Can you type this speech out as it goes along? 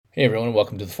Hey everyone,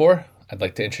 welcome to the Four. I'd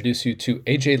like to introduce you to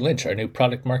AJ Lynch, our new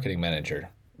product marketing manager.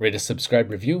 Rate us, subscribe,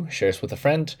 review, share us with a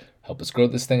friend, help us grow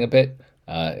this thing a bit.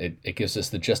 It gives us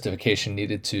the justification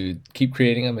needed to keep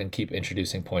creating them and keep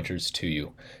introducing pointers to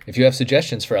you. If you have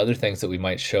suggestions for other things that we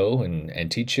might show and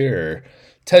teach you or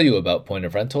tell you about Point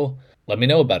of Rental, let me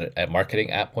know about it at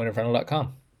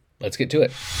marketing@pointofrental.com. Let's get to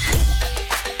it.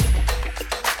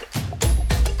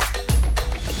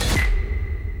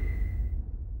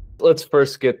 Let's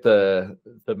first get the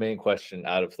main question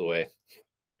out of the way.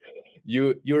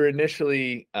 You were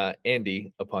initially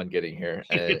Andy upon getting here,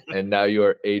 and now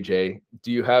you're AJ.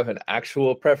 Do you have an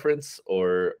actual preference,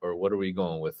 or what are we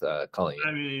going with calling you?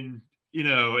 I mean,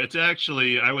 it's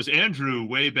actually, I was Andrew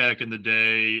way back in the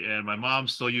day, and my mom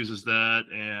still uses that,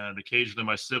 and occasionally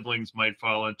my siblings might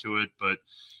fall into it, but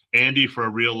Andy for a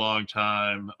real long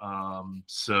time.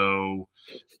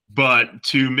 But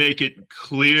to make it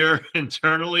clear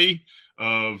internally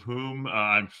of whom,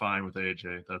 I'm fine with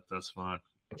AJ. That's fine.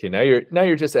 Okay, now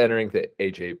you're just entering the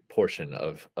AJ portion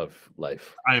of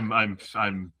life. I'm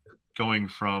going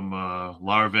from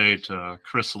larvae to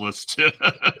chrysalis to.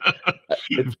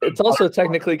 It's also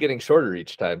technically getting shorter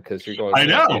each time because you're going I from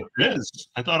know like it is.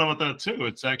 I thought about that too.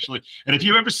 It's actually, and if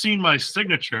you've ever seen my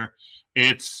signature,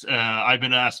 it's I've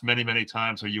been asked many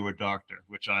times, "Are you a doctor?"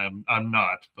 Which I'm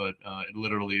not, but it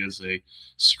literally is a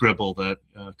scribble that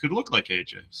could look like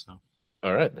AJ. So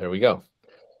all right, there we go.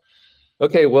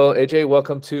 Okay, well, AJ,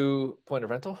 welcome to Point of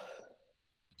Rental.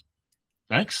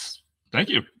 thanks, thank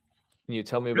you. Can you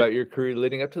tell me about your career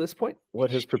leading up to this point?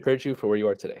 What has prepared you for where you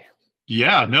are today?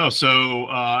 Yeah, no. So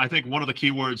I think one of the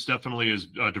key words definitely is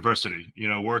diversity.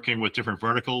 Working with different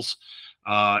verticals,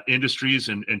 industries,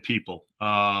 and people.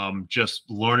 Just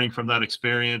learning from that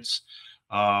experience.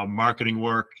 Marketing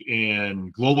work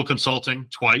in global consulting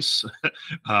twice.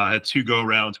 Had two go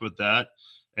rounds with that,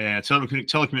 and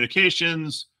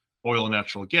telecommunications, oil and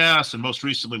natural gas, and most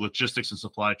recently logistics and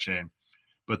supply chain.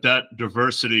 But that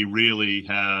diversity really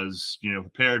has,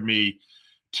 prepared me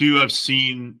to have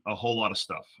seen a whole lot of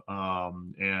stuff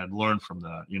and learn from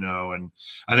that, and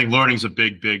I think learning is a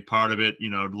big part of it,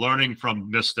 learning from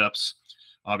missteps.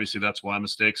 Obviously, that's why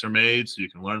mistakes are made, so you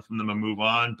can learn from them and move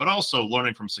on, but also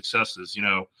learning from successes,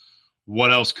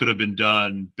 what else could have been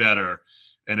done better.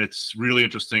 And it's really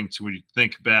interesting to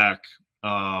think back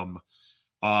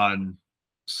on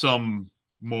some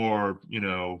more,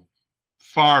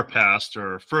 far past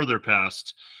or further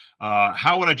past.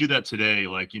 How would I do that today?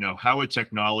 Like, how would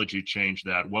technology change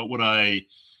that? What would I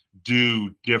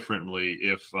do differently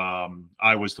if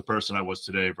I was the person I was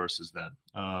today versus then?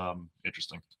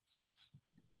 Interesting.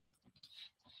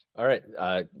 All right.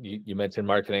 You mentioned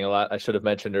marketing a lot. I should have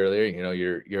mentioned earlier,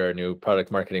 you're our new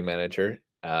product marketing manager.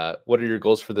 What are your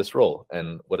goals for this role,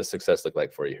 and what does success look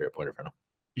like for you here at Point of Rental?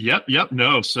 Yep.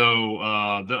 No. So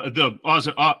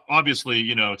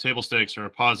obviously, table stakes are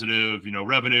positive,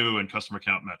 revenue and customer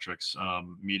count metrics,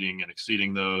 meeting and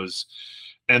exceeding those.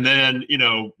 And then,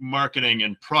 marketing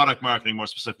and product marketing more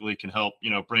specifically can help,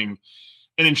 bring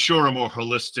and ensure a more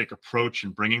holistic approach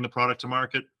in bringing the product to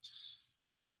market.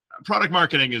 Product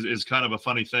marketing is kind of a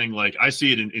funny thing. Like, I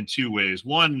see it in two ways.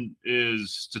 One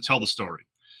is to tell the story.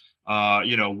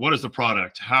 What is the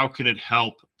product? How can it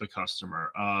help the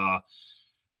customer?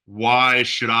 Why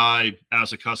should I,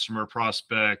 as a customer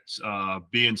prospect,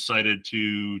 be incited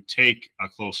to take a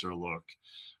closer look?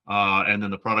 And then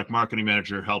the product marketing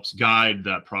manager helps guide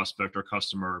that prospect or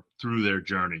customer through their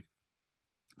journey.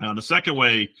 The second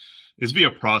way is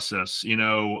via process.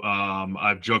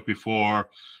 I've joked before,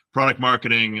 product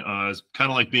marketing is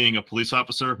kind of like being a police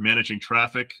officer, managing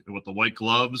traffic with the white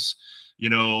gloves.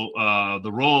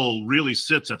 The role really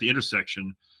sits at the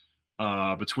intersection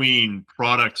between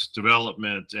product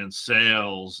development and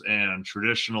sales and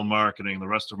traditional marketing, the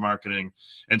rest of marketing,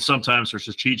 and sometimes our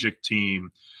strategic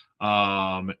team.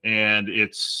 And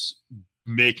it's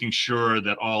making sure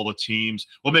that all the teams,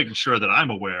 making sure that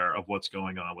I'm aware of what's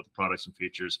going on with the products and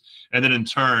features, and then in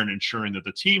turn ensuring that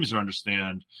the teams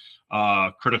understand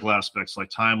critical aspects like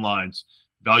timelines,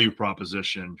 value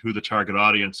proposition, who the target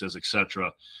audience is,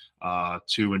 etc.,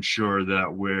 to ensure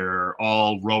that we're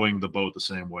all rowing the boat the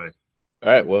same way.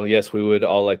 All right. Well, yes, we would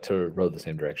all like to row the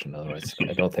same direction. Otherwise,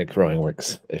 I don't think rowing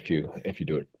works if you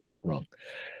do it wrong.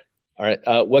 All right.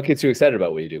 What gets you excited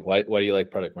about what you do? Why do you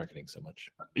like product marketing so much?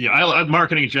 Yeah, I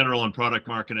marketing in general and product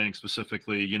marketing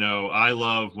specifically. I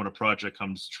love when a project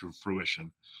comes to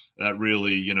fruition. That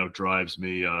really, drives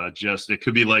me. It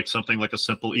could be like something like a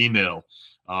simple email,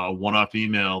 one-off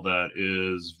email that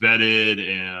is vetted,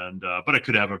 and but it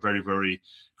could have a very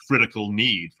critical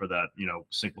need for that,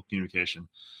 simple communication.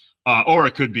 Or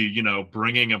it could be,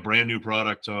 bringing a brand new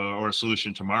product or a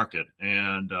solution to market,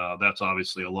 and that's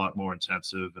obviously a lot more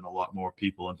intensive and a lot more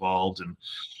people involved.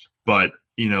 But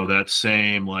that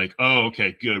same like, oh,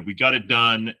 okay, good, we got it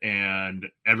done, and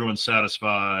everyone's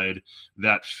satisfied.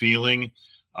 That feeling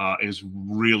is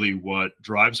really what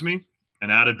drives me.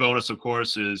 An added bonus, of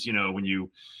course, is when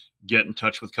you get in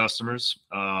touch with customers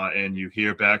and you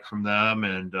hear back from them,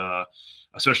 and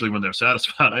especially when they're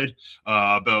satisfied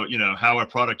about how a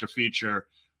product or feature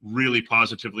really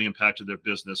positively impacted their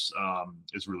business,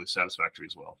 is really satisfactory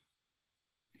as well.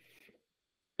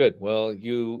 Good. Well,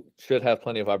 you should have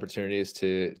plenty of opportunities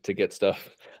to get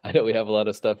stuff. I know we have a lot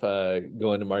of stuff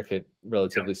going to market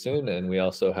relatively soon, and we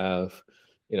also have,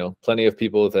 plenty of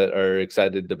people that are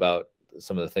excited about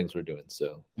some of the things we're doing.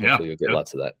 So Yeah, hopefully you'll get yeah.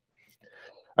 lots of that.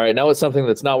 All right, now it's something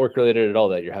that's not work related at all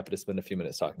that you're happy to spend a few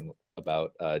minutes talking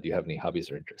about. Do you have any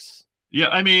hobbies or interests? Yeah,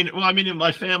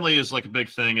 my family is like a big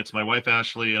thing. It's my wife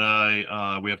Ashley and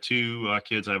I. We have two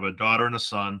kids. I have a daughter and a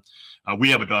son. We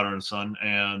have a daughter and a son,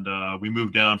 and we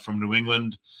moved down from New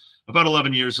England about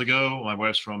 11 years ago. My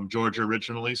wife's from Georgia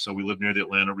originally, so we live near the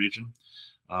Atlanta region.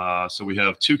 So we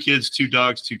have two kids, two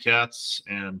dogs, two cats,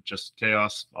 and just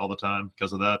chaos all the time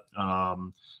because of that.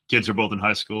 Kids are both in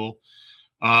high school.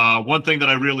 One thing that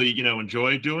I really,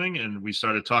 enjoy doing, and we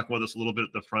started talking about this a little bit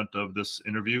at the front of this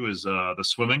interview, is the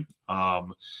swimming.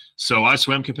 So I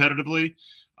swim competitively.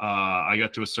 I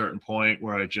got to a certain point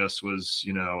where I just was,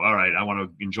 all right, I want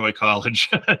to enjoy college,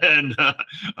 and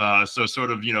so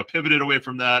sort of, pivoted away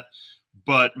from that.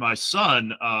 But my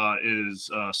son is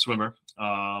a swimmer,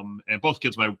 and both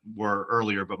kids were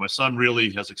earlier, but my son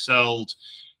really has excelled,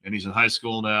 and he's in high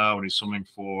school now, and he's swimming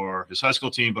for his high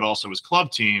school team, but also his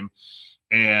club team.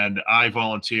 And I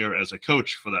volunteer as a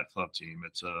coach for that club team.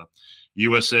 It's a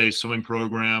USA swimming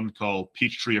program called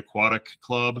Peachtree Aquatic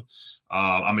Club.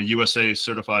 I'm a USA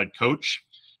certified coach,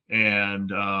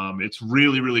 and it's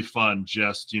really, really fun.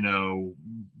 Just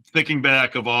thinking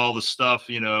back of all the stuff,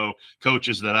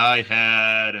 coaches that I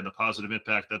had and the positive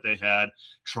impact that they had,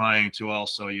 trying to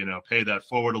also pay that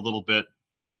forward a little bit.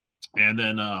 And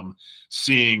then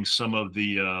seeing some of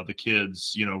the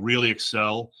kids, really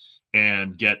excel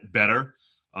and get better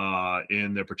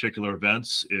in their particular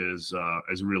events is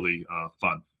really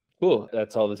fun. Cool.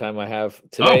 That's all the time I have Oh,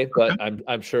 today, okay. but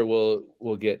I'm sure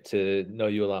we'll get to know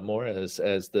you a lot more as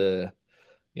the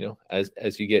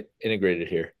as you get integrated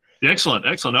here. Excellent,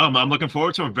 excellent. No, I'm looking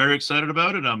forward to it. I'm very excited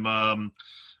about it. I'm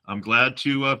glad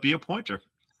to be a pointer.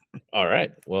 All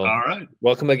right. Well, All right.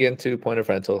 welcome again to Point of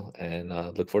Rental, and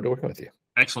look forward to working with you.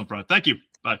 Excellent, Brian. Thank you.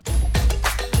 Bye.